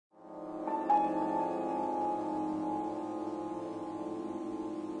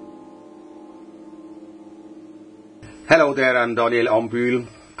Hello there, I'm Daniel Ambühl.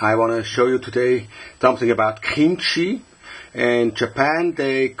 I want to show you today something about Kinshi. In Japan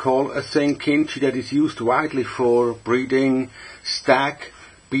they call a thing Kinshi that is used widely for breeding stag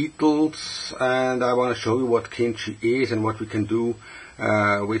beetles, and I want to show you what Kinshi is and what we can do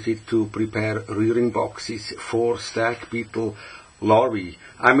with it to prepare rearing boxes for stag beetle larvae.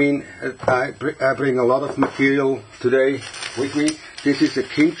 I bring a lot of material today with me. This is a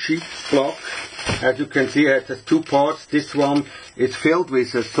Kinshi block. As you can see, it has two parts. This one is filled with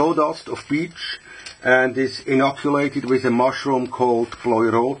sawdust of beech and is inoculated with a mushroom called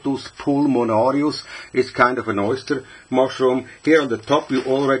Pleurotus pulmonarius. It's kind of an oyster mushroom. Here on the top you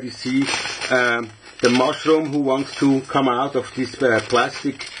already see the mushroom who wants to come out of this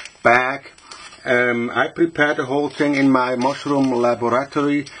plastic bag. I prepared the whole thing in my mushroom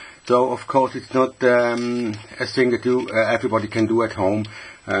laboratory, so of course it's not a thing that everybody can do at home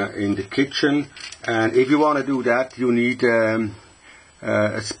in the kitchen. And if you want to do that, you need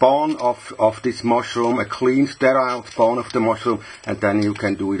a spawn of this mushroom, a clean sterile spawn of the mushroom, and then you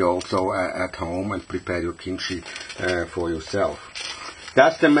can do it also at home and prepare your Kinshi for yourself.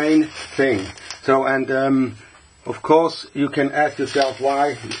 That's the main thing. So, and of course you can ask yourself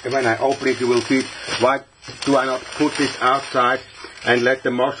why, when I open it you will see, why do I not put this outside and let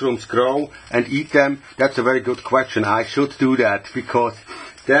the mushrooms grow and eat them? That's a very good question. I should do that, because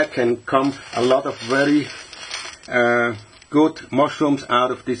there can come a lot of very good mushrooms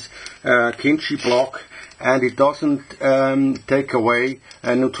out of this Kinshi block, and it doesn't take away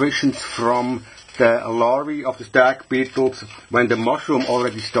nutrition from the larvae of the stag beetles when the mushroom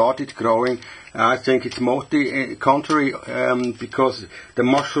already started growing. I think it's mostly contrary, because the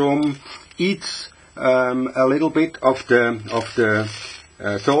mushroom eats a little bit of the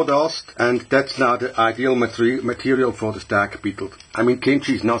sawdust, and that's not the ideal material for the stag beetle.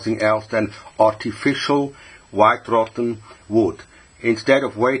 Kinshi is nothing else than artificial white rotten wood. Instead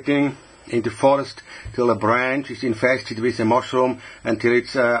of waiting in the forest till a branch is infested with a mushroom until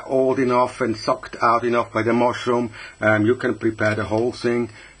it's old enough and sucked out enough by the mushroom, you can prepare the whole thing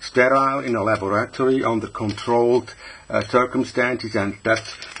sterile in a laboratory under controlled circumstances, and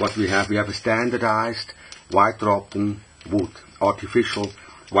that's what we have. We have a standardized white rotten wood, artificial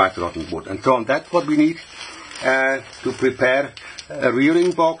white rotten wood, and so on. That's what we need to prepare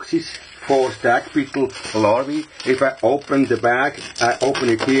rearing boxes for stag beetle larvae. If I open the bag, I open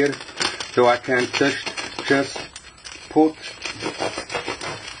it here, so I can just put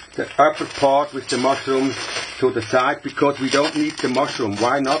the upper part with the mushroom to the side, because we don't need the mushroom.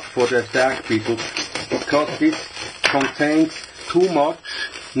 Why not for the stag beetle? Because this contains too much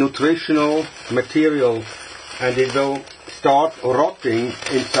nutritional material, and it will start rotting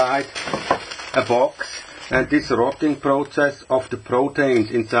inside a box. And this rotting process of the proteins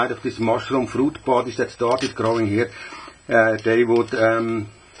inside of this mushroom fruit bodies that started growing here, they would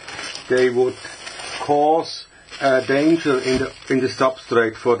cause danger in the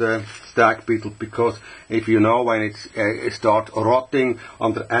substrate for the stag beetle, because if you know, when it starts rotting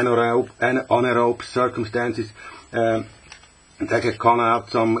under anaerobe circumstances, they can come out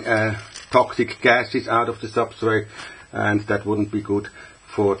some toxic gases out of the substrate, and that wouldn't be good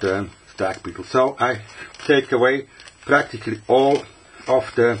for the stag beetle. So I take away practically all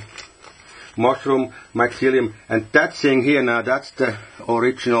of the mushroom mycelium, and that thing here now, that's the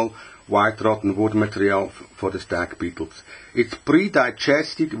original white rotten wood material for the stag beetles. It's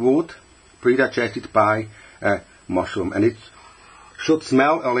pre-digested wood, pre-digested by a mushroom, and it should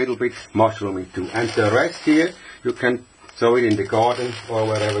smell a little bit mushroomy too. And the rest here, you can throw it in the garden or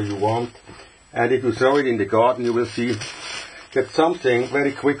wherever you want. And if you throw it in the garden, you will see that something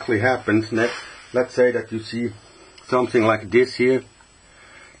very quickly happens next. Let's say that you see something like this here.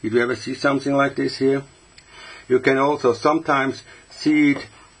 Did you ever see something like this here? You can also sometimes see it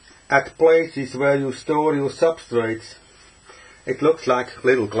at places where you store your substrates. It looks like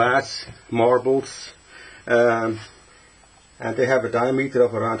little glass marbles, and they have a diameter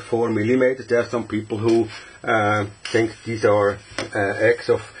of around 4 millimeters. There are some people who think these are eggs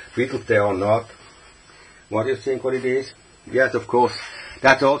of beetles. They are not. What do you think what it is? Yes, of course.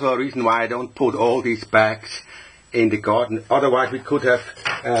 That's also a reason why I don't put all these bags in the garden. Otherwise we could have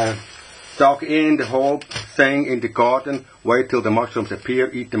dug in the whole thing in the garden, wait till the mushrooms appear,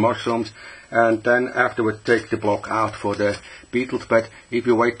 eat the mushrooms, and then afterwards take the block out for the beetles. But if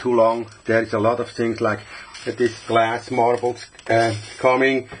you wait too long, there is a lot of things like this glass marbles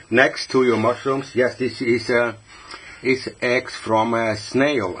coming next to your mushrooms. Yes, this is eggs from a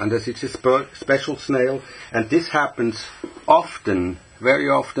snail, and this is a special snail, and this happens often, very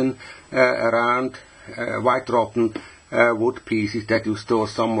often, around white rotten wood pieces that you store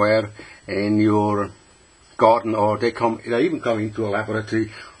somewhere in your garden, or they even come into a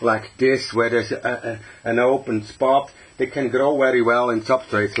laboratory like this, where there's an open spot. They can grow very well in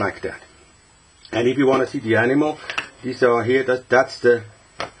substrates like that. And if you want to see the animal, these are here. That's the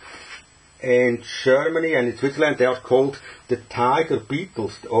in Germany and in Switzerland they are called the tiger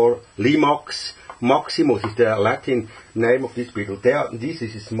beetles, or Limox maximus is the Latin name of this beetle. This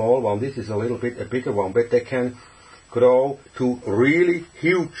is a small one. This is a little bit a bigger one, but they can grow to really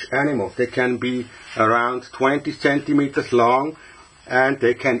huge animals. They can be around 20 centimeters long, and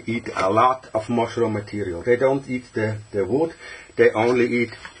they can eat a lot of mushroom material. They don't eat the wood, they only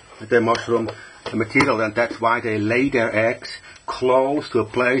eat the mushroom material, and that's why they lay their eggs close to a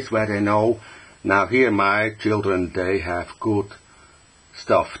place where they know, now here my children, they have good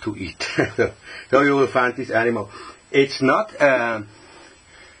stuff to eat. So you will find this animal. It's not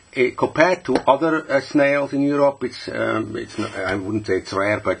compared to other snails in Europe. It's not, I wouldn't say it's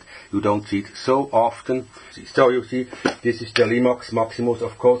rare, but you don't see it so often. So you see, this is the Limox maximus.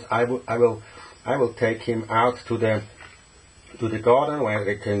 Of course, I will take him out to the garden where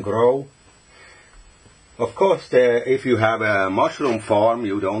they can grow. Of course, if you have a mushroom farm,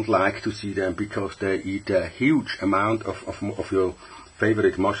 you don't like to see them because they eat a huge amount of your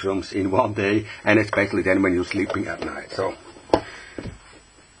favorite mushrooms in one day, and especially then when you're sleeping at night. So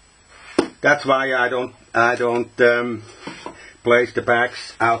that's why I don't place the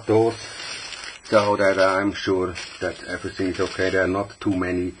bags outdoors, so that I'm sure that everything is okay. There are not too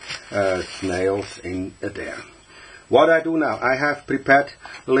many snails in there. What I do now, I have prepared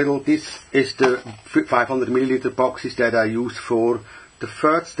a little, this is the 500 milliliter boxes that I use for the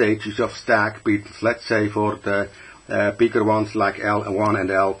third stages of stag beetles. Let's say for the bigger ones like L1 and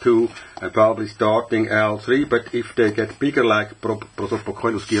L2, and probably starting L3, but if they get bigger like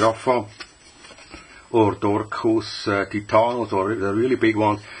Prosopocoilus giraffa or Dorcus titanus, or the really big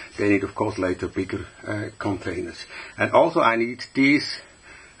ones, they need of course later bigger containers. And also I need these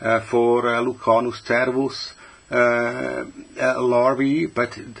for Lucanus cervus larvae,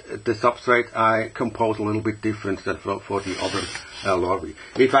 but the substrate I compose a little bit different than for the other larvae.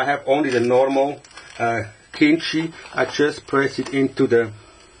 If I have only the normal Kinshi, I just press it into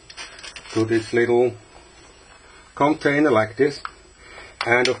this little container like this.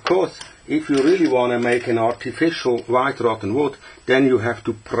 And of course, if you really want to make an artificial white rotten wood, then you have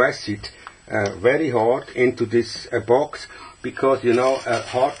to press it very hard into this box, because you know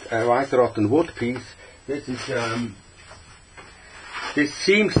a white rotten wood piece, this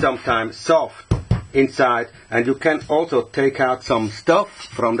seems sometimes soft inside, and you can also take out some stuff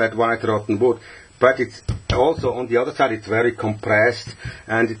from that white rotten wood, but it's also on the other side it's very compressed,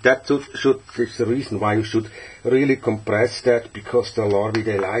 and that is the reason why you should really compress that, because the larvae,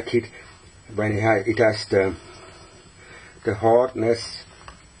 they like it when it has the hardness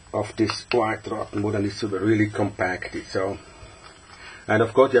of this white rotten wood, and it's really compacted. So, and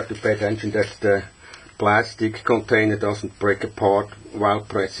of course you have to pay attention that the plastic container doesn't break apart while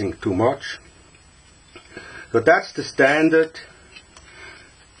pressing too much. So that's the standard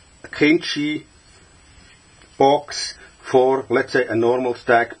Kinshi box for, let's say, a normal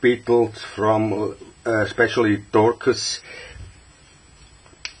stag beetle from especially Dorcus.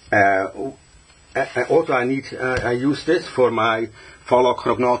 Also I use this for my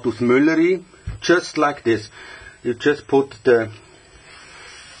Phalacrognathus mülleri, just like this. You just put the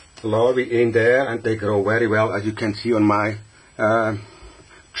larvae in there and they grow very well, as you can see on my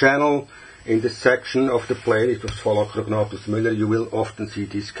channel. In the section of the playlist of Phalacrognathus mülleri, you will often see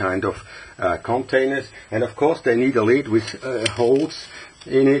this kind of containers, and of course they need a lid with holes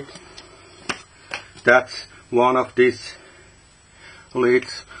in it. That's one of these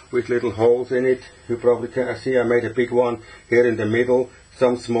lids with little holes in it. You probably can see I made a big one here in the middle,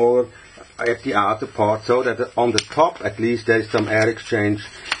 some smaller at the outer part, so that on the top at least there is some air exchange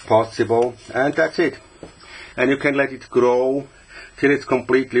possible, and that's it. And you can let it grow till it's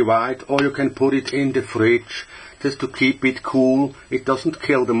completely white, or you can put it in the fridge just to keep it cool. It doesn't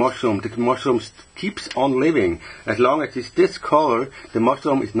kill the mushroom. The mushroom keeps on living. As long as it's this color, the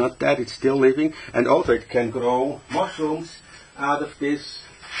mushroom is not dead, it's still living, and also it can grow mushrooms out of this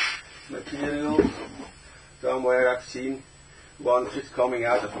material. Somewhere I've seen one just coming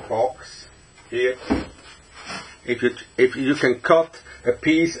out of a box here. If you can cut a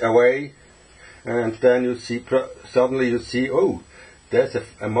piece away, and then you see, suddenly you see, oh, there's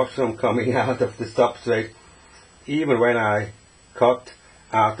a mushroom coming out of the substrate, even when I cut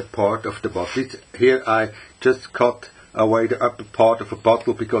out the part of the bottle. Here I just cut away the upper part of a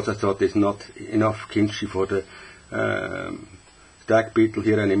bottle because I thought there's not enough Kinshi for the stag beetle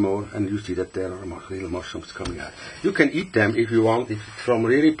here anymore, and you see that there are little mushrooms coming out. You can eat them if you want. If it's from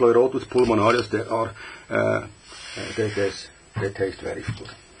really Pleurotus pulmonarius, they taste very good.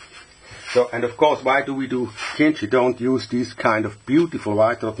 So, and of course, why do we do Kinshi? Don't use these kind of beautiful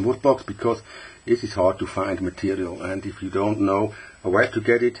white rotten wood blocks, because this is hard to find material, and if you don't know where to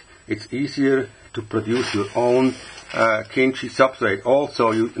get it, it's easier to produce your own Kinshi substrate.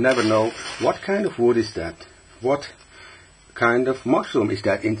 Also, you never know what kind of wood is that, what kind of mushroom is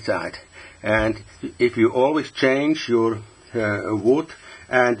that inside, and if you always change your wood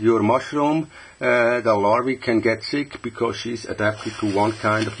and your mushroom, the larvae can get sick because she's adapted to one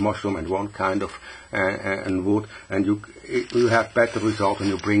kind of mushroom and one kind of wood, and you have better results when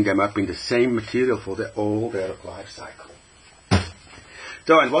you bring them up in the same material for all their life cycle.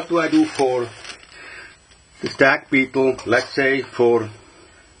 So, and what do I do for the stag beetle? Let's say for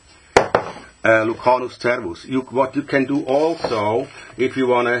Lucanus cervus. What you can do also, if you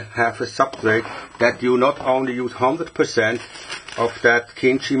want to have a substrate, that you not only use 100% of that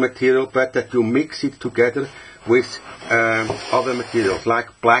Kinshi material, but that you mix it together with other materials,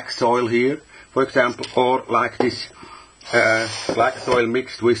 like black soil here, for example, or like this black soil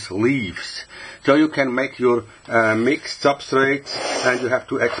mixed with leaves. So you can make your mixed substrates, and you have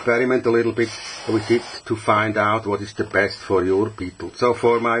to experiment a little bit with it to find out what is the best for your beetle. So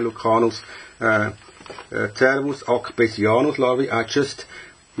for my Lucanus cervus ocbesianus larvae, I just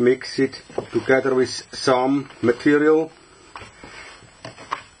mix it together with some material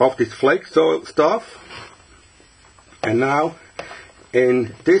of this flake soil stuff, and now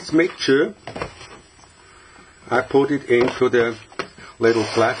in this mixture I put it into the little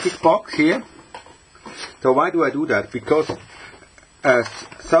plastic box here. So why do I do that? Because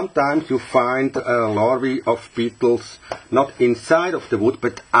sometimes you find larvae of beetles not inside of the wood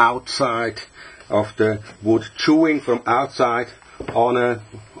but outside of the wood, chewing from outside on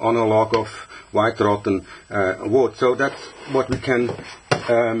a log of white rotten wood. So that's what we can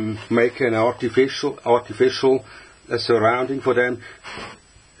make an artificial surrounding for them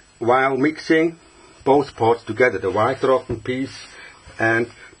while mixing both parts together, the white rotten piece and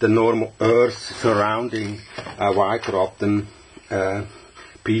the normal earth surrounding a white rotten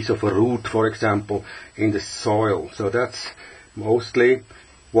piece of a root, for example, in the soil. So that's mostly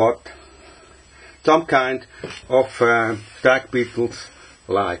what some kind of stag beetles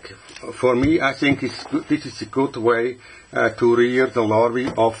like. For me, I think this is a good way to rear the larvae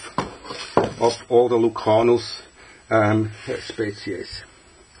of all the Lucanus species.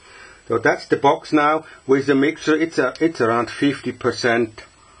 So that's the box now with the mixture. It's around 50%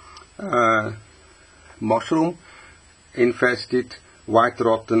 mushroom infested white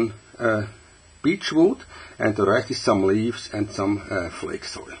rotten beechwood, and the rest is some leaves and some flake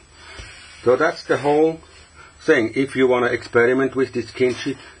soil. So that's the whole thing. If you want to experiment with this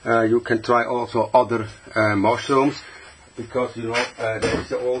Kinshi, you can try also other mushrooms, because you know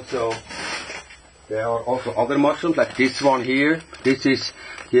there are also other mushrooms like this one here.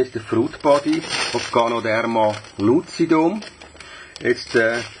 Here's the fruit body of Ganoderma lucidum. It's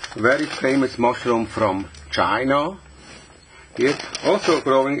the very famous mushroom from China. Here, also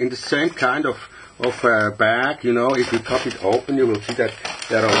growing in the same kind of bag. You know, if you cut it open, you will see that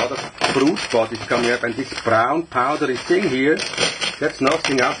there are a lot of fruit bodies coming up, and this brown powdery thing here, that's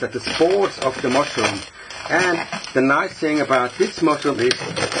nothing else than the spores of the mushroom. And the nice thing about this mushroom is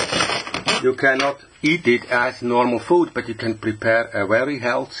you cannot eat it as normal food, but you can prepare a very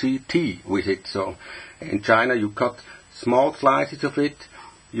healthy tea with it. So in China you cut small slices of it,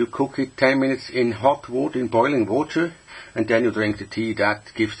 you cook it 10 minutes in hot water, in boiling water, and then you drink the tea.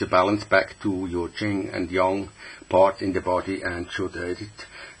 That gives the balance back to your yin and yang parts in the body, and should be a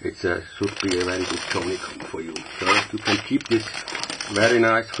very good tonicum for you. So you can keep this very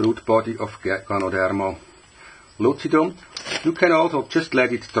nice fruit body of Ganoderma lucidum. You can also just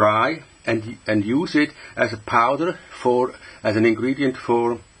let it dry and use it as a powder as an ingredient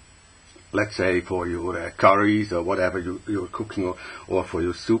for, let's say, for your curries or whatever you're cooking, or for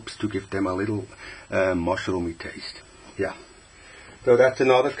your soups, to give them a little mushroomy taste. Yeah. So that's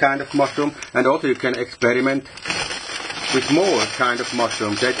another kind of mushroom, and also you can experiment with more kind of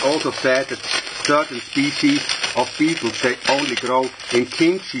mushrooms. They also said that certain species of beetles, they only grow in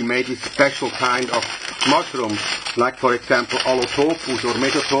Kinshi made with special kind of mushrooms, like for example Allotopus or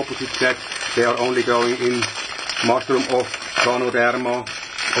Mesotopus. It said they are only growing in mushroom of Ganoderma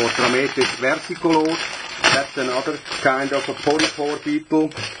or Trametes versicolor. That's another kind of a polypore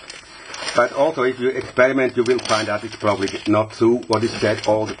beetle. But also if you experiment you will find out it's probably not true what is said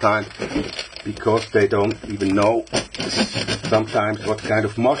all the time, because they don't even know sometimes what kind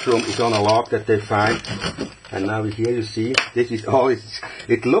of mushroom is on a log that they find. And now here you see, this is all,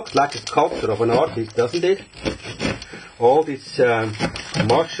 it looks like a sculpture of an artist, doesn't it? All these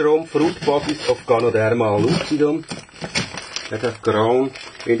mushroom fruit bodies of Ganoderma lucidum that have grown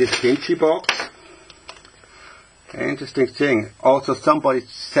in this Kinshi box. Interesting thing. Also somebody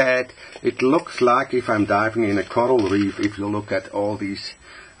said it looks like if I'm diving in a coral reef, if you look at all these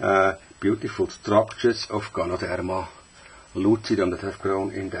beautiful structures of Ganoderma lucidum that have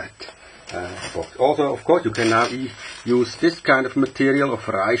grown in that box. Also, of course, you can now use this kind of material of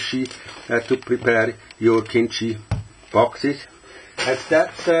reishi to prepare your Kinshi boxes. And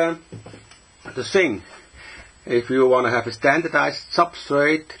that's the thing. If you want to have a standardized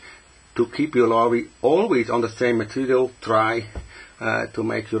substrate to keep your larvae always on the same material, try to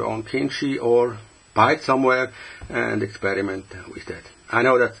make your own Kinshi or buy it somewhere and experiment with that. I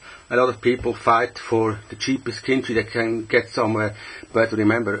know that a lot of people fight for the cheapest Kinshi they can get somewhere, but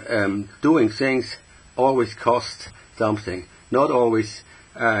remember, doing things always costs something. Not always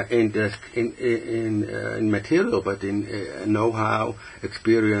in material, but in know-how,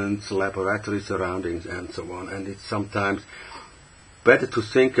 experience, laboratory surroundings, and so on. And it's sometimes better to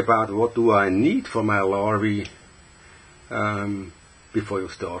think about what do I need for my larvae before you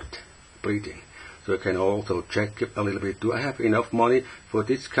start breeding. So you can also check a little bit, do I have enough money for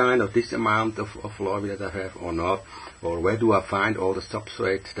this kind of this amount of larvae that I have or not? Or where do I find all the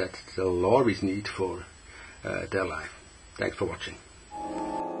substrates that the larvae need for their life? Thanks for watching.